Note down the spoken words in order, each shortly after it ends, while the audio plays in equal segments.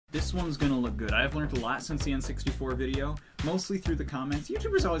This one's gonna look good. I've learned a lot since the N64 video, mostly through the comments.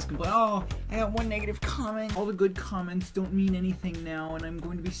 YouTubers always complain, oh, I got one negative comment. All the good comments don't mean anything now, and I'm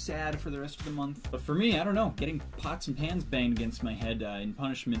going to be sad for the rest of the month. But for me, I don't know, getting pots and pans banged against my head in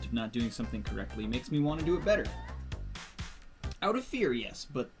punishment of not doing something correctly makes me want to do it better. Out of fear, yes,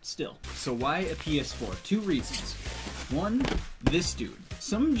 but still. So why a PS4? Two reasons. One, this dude.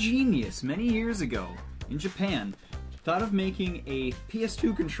 Some genius many years ago in Japan thought of making a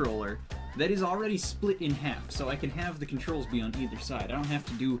PS2 controller that is already split in half, so I can have the controls be on either side. I don't have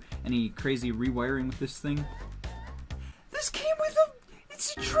to do any crazy rewiring with this thing. This came with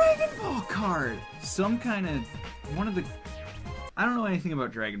it's a Dragon Ball card! Some kind of, one of the, I don't know anything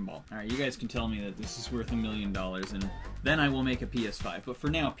about Dragon Ball. Alright, you guys can tell me that this is worth $1 million, and then I will make a PS5. But for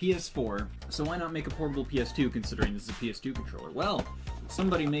now, PS4, so why not make a portable PS2 considering this is a PS2 controller? Well,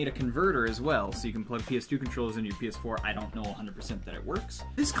 somebody made a converter as well, so you can plug PS2 controllers into your PS4. I don't know 100% that it works.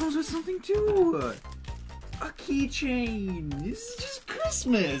 This comes with something too! A keychain! This is just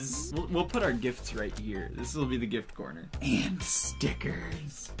Christmas! We'll put our gifts right here. This will be the gift corner. And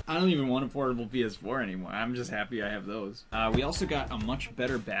stickers! I don't even want a portable PS4 anymore. I'm just happy I have those. We also got a much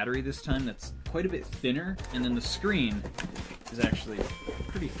better battery this time that's quite a bit thinner, and then the screen is actually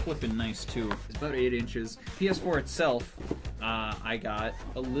pretty flippin' nice too. It's about 8 inches. PS4 itself, I got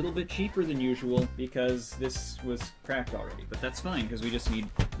a little bit cheaper than usual because this was cracked already. But that's fine, because we just need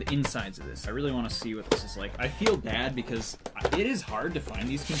the insides of this. I really want to see what this is like. I feel bad because it is hard to find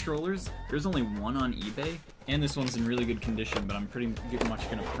these controllers. There's only one on eBay, and this one's in really good condition, but I'm pretty much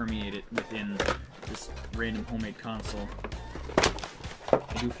going to permeate it within this random homemade console.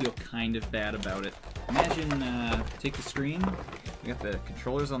 I do feel kind of bad about it. Imagine, take the screen, you got the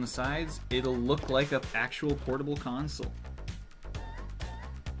controllers on the sides, it'll look like an actual portable console.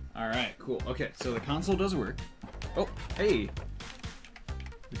 Alright, cool. Okay, so the console does work. Oh, hey!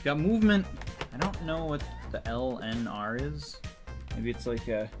 We've got movement! I don't know what the LNR is. Maybe it's like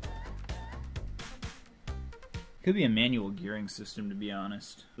a... Could be a manual gearing system, to be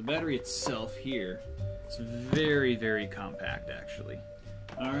honest. The battery itself here, it's very, very compact, actually.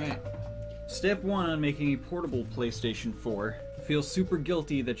 Alright. Step 1 on making a portable PlayStation 4. Feel super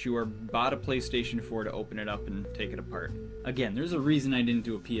guilty that you bought a PlayStation 4 to open it up and take it apart. Again, there's a reason I didn't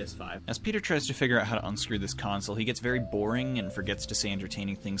do a PS5. As Peter tries to figure out how to unscrew this console, he gets very boring and forgets to say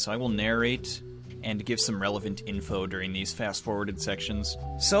entertaining things, so I will narrate and give some relevant info during these fast-forwarded sections.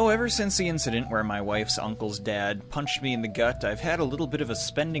 So ever since the incident where my wife's uncle's dad punched me in the gut, I've had a little bit of a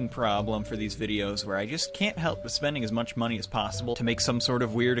spending problem for these videos where I just can't help but spending as much money as possible to make some sort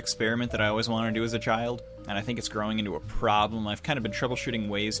of weird experiment that I always wanted to do as a child. And I think it's growing into a problem. I've kind of been troubleshooting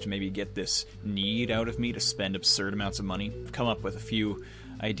ways to maybe get this need out of me to spend absurd amounts of money. I've come up with a few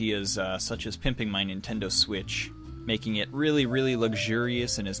ideas, such as pimping my Nintendo Switch, making it really, really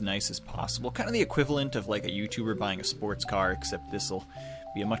luxurious and as nice as possible. Kind of the equivalent of like a YouTuber buying a sports car, except this'll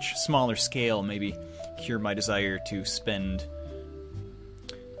be a much smaller scale, maybe cure my desire to spend.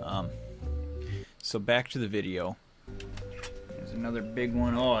 So back to the video. There's another big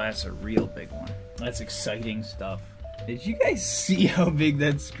one. Oh, that's a real big one. That's exciting stuff. Did you guys see how big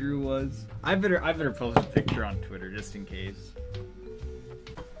that screw was? I better post a picture on Twitter just in case.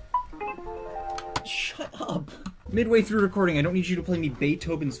 Shut up! Midway through recording, I don't need you to play me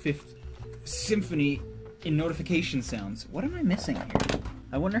Beethoven's Fifth Symphony in notification sounds. What am I missing here?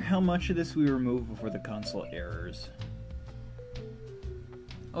 I wonder how much of this we remove before the console errors.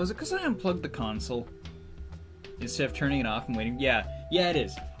 Oh, is it because I unplugged the console instead of turning it off and waiting? Yeah, it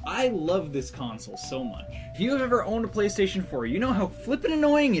is. I love this console so much. If you have ever owned a PlayStation 4, you know how flippin'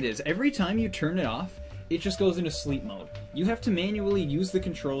 annoying it is. Every time you turn it off, it just goes into sleep mode. You have to manually use the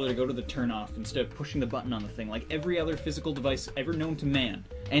controller to go to the turn off instead of pushing the button on the thing like every other physical device ever known to man.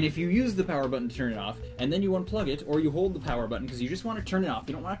 And if you use the power button to turn it off, and then you unplug it, or you hold the power button because you just want to turn it off,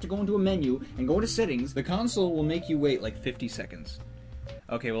 you don't want to go into a menu and go into settings, the console will make you wait like 50 seconds.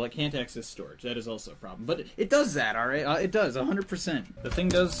 Okay, well, it can't access storage. That is also a problem. But it does that, alright? It does, 100%. The thing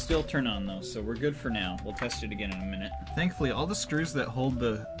does still turn on, though, so we're good for now. We'll test it again in a minute. Thankfully, all the screws that hold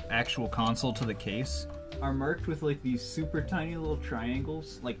the actual console to the case are marked with, like, these super tiny little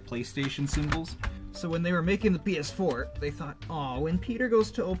triangles, like PlayStation symbols. So when they were making the PS4, they thought, oh, when Peter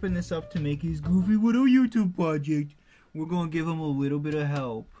goes to open this up to make his Goofy Widow YouTube project, we're gonna give him a little bit of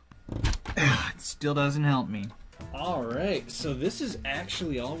help. It still doesn't help me. Alright, so this is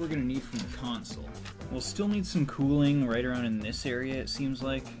actually all we're going to need from the console. We'll still need some cooling right around in this area, it seems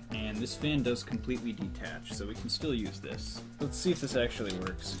like, and this fan does completely detach, so we can still use this. Let's see if this actually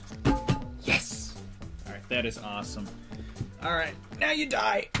works. Yes! Alright, that is awesome. Alright, now you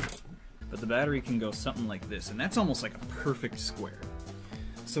die! But the battery can go something like this, and that's almost like a perfect square.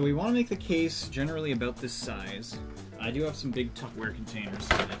 So we want to make the case generally about this size. I do have some big Tupperware containers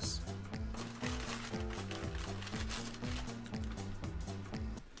for this.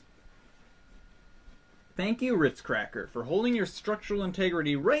 Thank you, Ritz Cracker, for holding your structural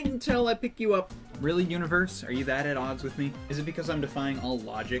integrity right until I pick you up. Really, universe? Are you that at odds with me? Is it because I'm defying all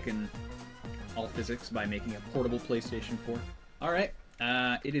logic and all physics by making a portable PlayStation 4? Alright,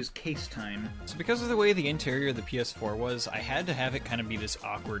 it is case time. So because of the way the interior of the PS4 was, I had to have it kind of be this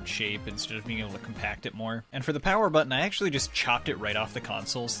awkward shape instead of being able to compact it more. And for the power button, I actually just chopped it right off the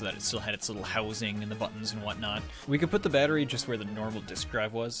console so that it still had its little housing and the buttons and whatnot. We could put the battery just where the normal disk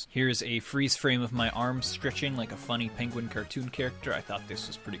drive was. Here's a freeze frame of my arm stretching like a funny penguin cartoon character. I thought this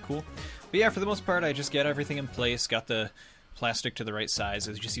was pretty cool. But yeah, for the most part, I just got everything in place, got the plastic to the right size.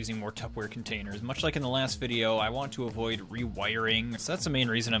 I was just using more Tupperware containers. Much like in the last video, I want to avoid rewiring, so that's the main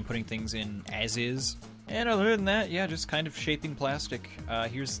reason I'm putting things in as is. And other than that, yeah, just kind of shaping plastic.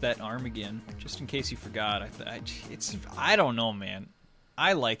 Here's that arm again, just in case you forgot. I don't know, man.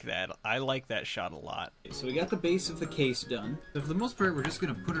 I like that. I like that shot a lot. So we got the base of the case done. So for the most part, we're just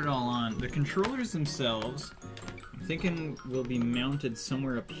going to put it all on. The controllers themselves, I'm thinking, will be mounted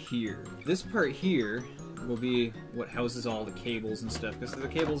somewhere up here. This part here will be what houses all the cables and stuff, because the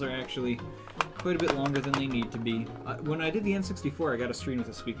cables are actually quite a bit longer than they need to be. When I did the N64, I got a screen with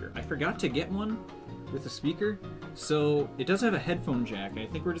a speaker. I forgot to get one with a speaker, so it does have a headphone jack. I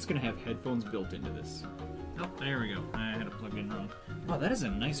think we're just going to have headphones built into this. Oh, there we go. I had it plugged in wrong. Wow, that is a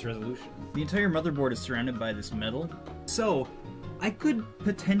nice resolution. The entire motherboard is surrounded by this metal, so I could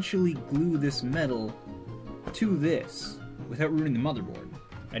potentially glue this metal to this without ruining the motherboard.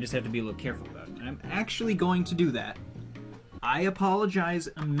 I just have to be a little careful about it. I'm actually going to do that. I apologize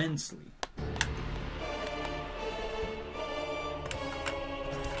immensely.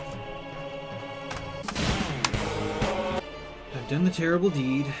 I've done the terrible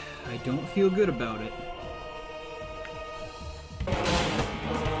deed. I don't feel good about it.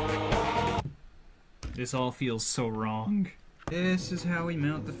 This all feels so wrong. This is how we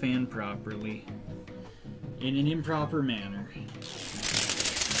mount the fan properly. In an improper manner.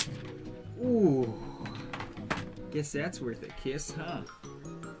 Ooh. Guess that's worth a kiss, huh?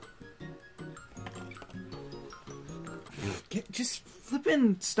 Just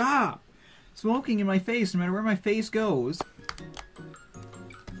flippin' stop! Smoking in my face, no matter where my face goes.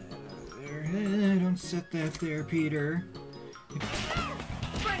 There, don't set that there, Peter.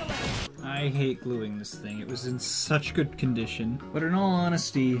 I hate gluing this thing. It was in such good condition. But in all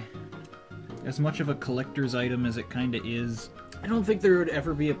honesty, as much of a collector's item as it kinda is, I don't think there would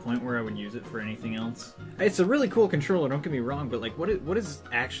ever be a point where I would use it for anything else. It's a really cool controller, don't get me wrong, but like, what is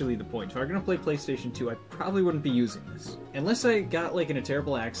actually the point? If I were gonna play PlayStation 2, I probably wouldn't be using this. Unless I got like in a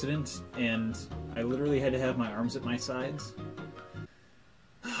terrible accident and I literally had to have my arms at my sides.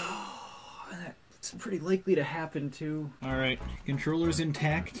 That's pretty likely to happen too. Alright, controller's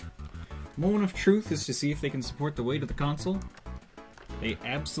intact. Moment of truth is to see if they can support the weight of the console. They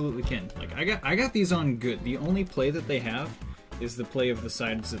absolutely can. Like, I got these on good. The only play that they have is the play of the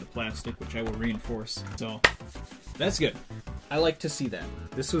sides of the plastic, which I will reinforce. So, that's good. I like to see that.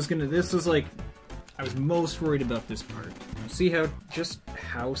 This was like, I was most worried about this part. See just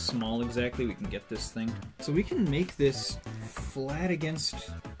how small exactly we can get this thing. So we can make this flat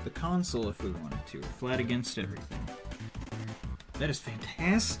against the console if we wanted to. Flat against everything. That is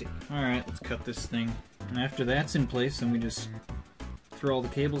fantastic. Alright, let's cut this thing. And after that's in place, then we just throw all the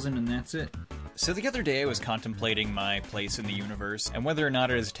cables in and that's it. So the other day I was contemplating my place in the universe, and whether or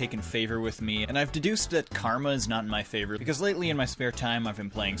not it has taken favor with me, and I've deduced that karma is not in my favor, because lately in my spare time I've been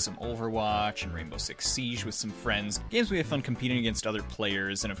playing some Overwatch and Rainbow Six Siege with some friends, games we have fun competing against other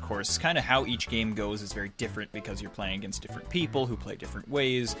players, and of course, kind of how each game goes is very different because you're playing against different people who play different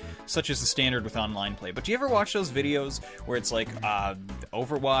ways, such as the standard with online play. But do you ever watch those videos where it's like,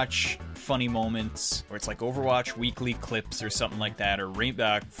 Overwatch funny moments, or it's like Overwatch weekly clips or something like that, or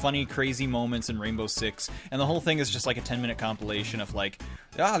funny crazy moments in Rainbow Six, and the whole thing is just like a 10-minute compilation of like,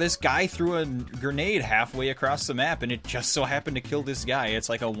 this guy threw a grenade halfway across the map and it just so happened to kill this guy. It's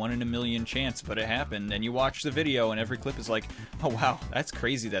like a 1 in a million chance, but it happened. And you watch the video and every clip is like, oh wow, that's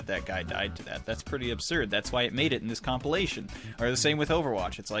crazy that guy died to that. That's pretty absurd. That's why it made it in this compilation. Or the same with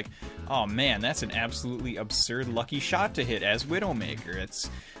Overwatch. It's like, oh man, that's an absolutely absurd lucky shot to hit as Widowmaker. It's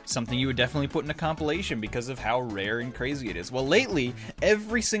something you would definitely put in a compilation because of how rare and crazy it is. Well, lately,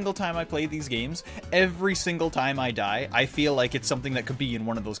 every single time I play these games, every single time I die, I feel like it's something that could be in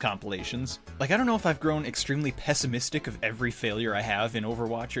one of those compilations. Like, I don't know if I've grown extremely pessimistic of every failure I have in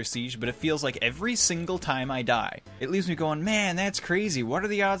Overwatch or Siege, but it feels like every single time I die, it leaves me going, man, that's crazy. What are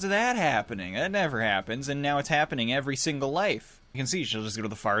the odds of that happening? That never happens, and now it's happening every single life. You can see she'll just go to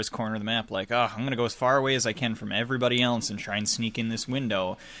the farthest corner of the map like, oh, I'm gonna go as far away as I can from everybody else and try and sneak in this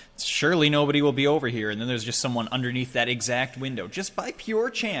window. Surely nobody will be over here, and then there's just someone underneath that exact window. Just by pure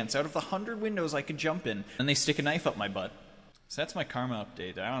chance, out of the 100 windows I could jump in, and they stick a knife up my butt. So that's my karma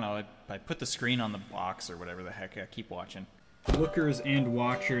update. I don't know, I put the screen on the box or whatever the heck. Keep watching. Lookers and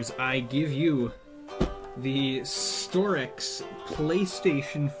watchers, I give you the Storix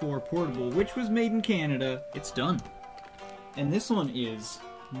PlayStation 4 Portable, which was made in Canada. It's done. And this one is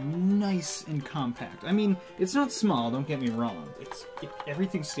nice and compact. I mean, it's not small, don't get me wrong.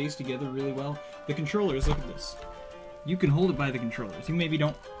 Everything stays together really well. The controllers, look at this. You can hold it by the controllers. You maybe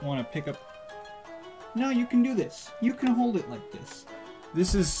don't want to pick up... No, you can do this. You can hold it like this.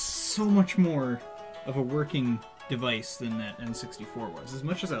 This is so much more of a working device than that N64 was. As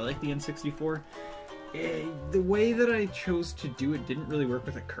much as I like the N64, the way that I chose to do it didn't really work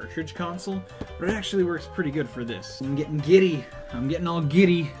with a cartridge console, but it actually works pretty good for this. I'm getting giddy. I'm getting all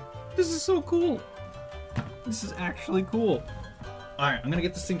giddy. This is so cool. This is actually cool. Alright, I'm gonna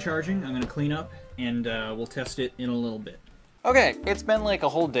get this thing charging, I'm gonna clean up, and we'll test it in a little bit. Okay, it's been like a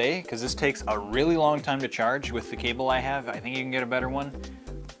whole day, because this takes a really long time to charge with the cable I have. I think you can get a better one.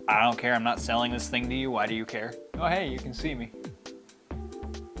 I don't care, I'm not selling this thing to you. Why do you care? Oh hey, you can see me.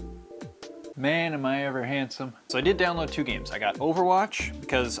 Man, am I ever handsome. So I did download 2 games. I got Overwatch,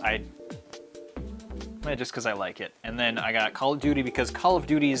 because just because I like it. And then I got Call of Duty, because Call of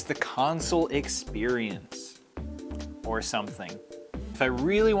Duty is the console experience. Or something. If I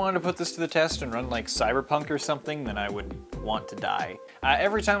really wanted to put this to the test and run like Cyberpunk or something, then I would want to die.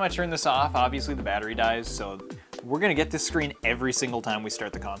 Every time I turn this off, obviously the battery dies, so we're gonna get this screen every single time we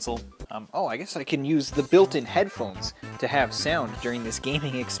start the console. Oh, I guess I can use the built-in headphones to have sound during this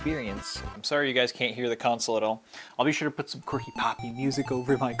gaming experience. I'm sorry you guys can't hear the console at all. I'll be sure to put some quirky poppy music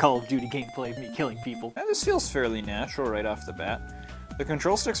over my Call of Duty gameplay of me killing people. Now, this feels fairly natural right off the bat. The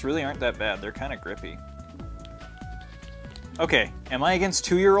control sticks really aren't that bad, they're kind of grippy. Okay, am I against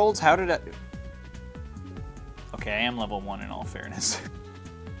 2-year-olds? How did I... Okay, I am level 1 in all fairness.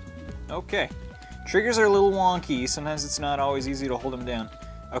 Okay. Triggers are a little wonky, sometimes it's not always easy to hold them down.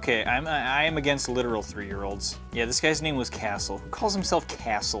 Okay, I am against literal 3-year-olds. Yeah, this guy's name was Castle. Who calls himself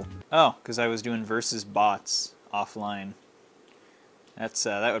Castle? Oh, because I was doing versus bots offline.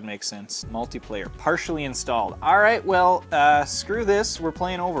 That would make sense. Multiplayer, partially installed. Alright, well, screw this, we're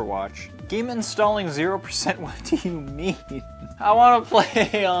playing Overwatch. Game installing 0%, what do you mean? I want to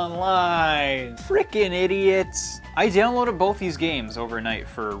play online. Frickin' idiots. I downloaded both these games overnight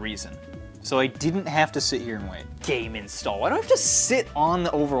for a reason. So I didn't have to sit here and wait. Game install. Why do I have to sit on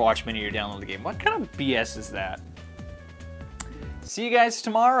the Overwatch menu to download the game? What kind of BS is that? See you guys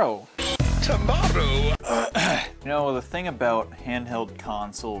tomorrow. Tomorrow? You know, the thing about handheld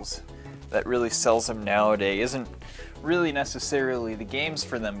consoles that really sells them nowadays isn't really necessarily the games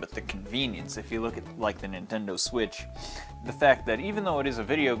for them, but the convenience. If you look at like the Nintendo Switch, the fact that even though it is a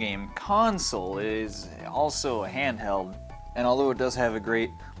video game console, it is also a handheld. And although it does have a great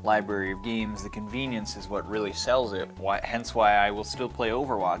library of games, the convenience is what really sells it. Hence why I will still play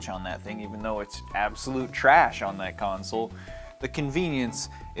Overwatch on that thing, even though it's absolute trash on that console. The convenience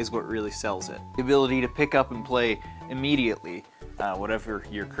is what really sells it. The ability to pick up and play immediately, whatever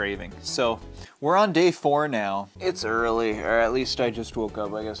you're craving. So, we're on day 4 now. It's early, or at least I just woke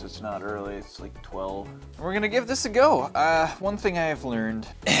up. I guess it's not early, it's like 12. We're gonna give this a go. One thing I have learned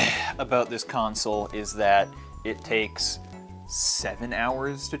about this console is that it takes 7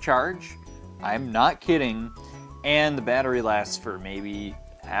 hours to charge. I'm not kidding. And the battery lasts for maybe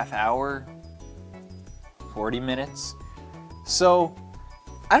half hour, 40 minutes. So,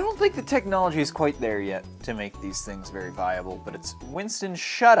 I don't think the technology is quite there yet to make these things very viable, but it's... Winston,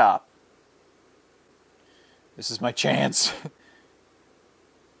 shut up. This is my chance.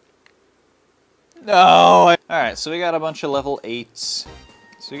 No! Alright, so we got a bunch of level 8s.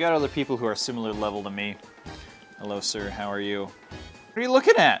 So we got other people who are similar level to me. Hello, sir. How are you? What are you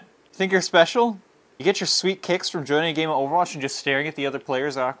looking at? Think you're special? You get your sweet kicks from joining a game of Overwatch and just staring at the other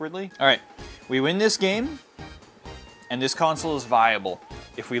players awkwardly? Alright, we win this game, and this console is viable.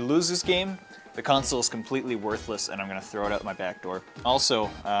 If we lose this game, the console is completely worthless, and I'm going to throw it out my back door. Also,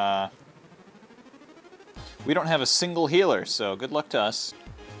 we don't have a single healer, so good luck to us.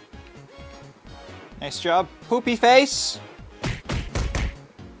 Nice job, poopy face!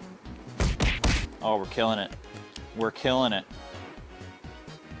 Oh, we're killing it. We're killing it.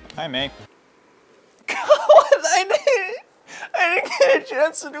 Hi, May. I didn't get a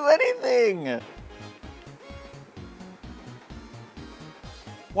chance to do anything!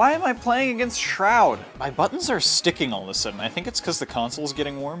 Why am I playing against Shroud? My buttons are sticking all of a sudden. I think it's because the console's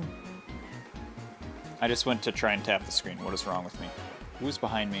getting warm. I just went to try and tap the screen. What is wrong with me? Who's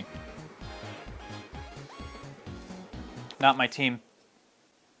behind me? Not my team.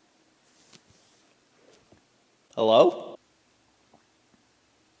 Hello?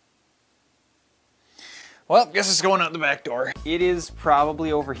 Well, guess it's going out the back door. It is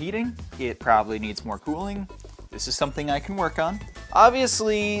probably overheating. It probably needs more cooling. This is something I can work on.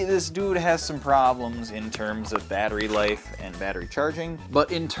 Obviously, this dude has some problems in terms of battery life and battery charging,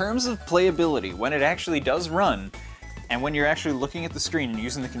 but in terms of playability, when it actually does run, and when you're actually looking at the screen and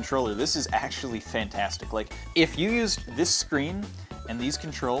using the controller, this is actually fantastic. Like, if you used this screen and these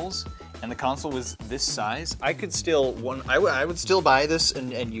controls, and the console was this size, I could still, I would still buy this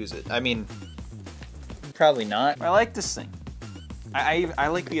and use it. I mean, probably not. I like this thing. I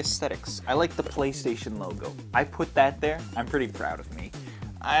like the aesthetics. I like the PlayStation logo. I put that there. I'm pretty proud of me.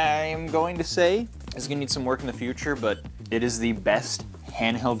 I'm going to say it's going to need some work in the future, but it is the best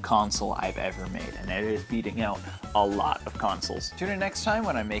handheld console I've ever made, and it is beating out a lot of consoles. Tune in next time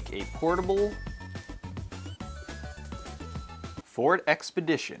when I make a portable Ford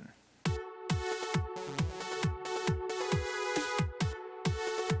Expedition.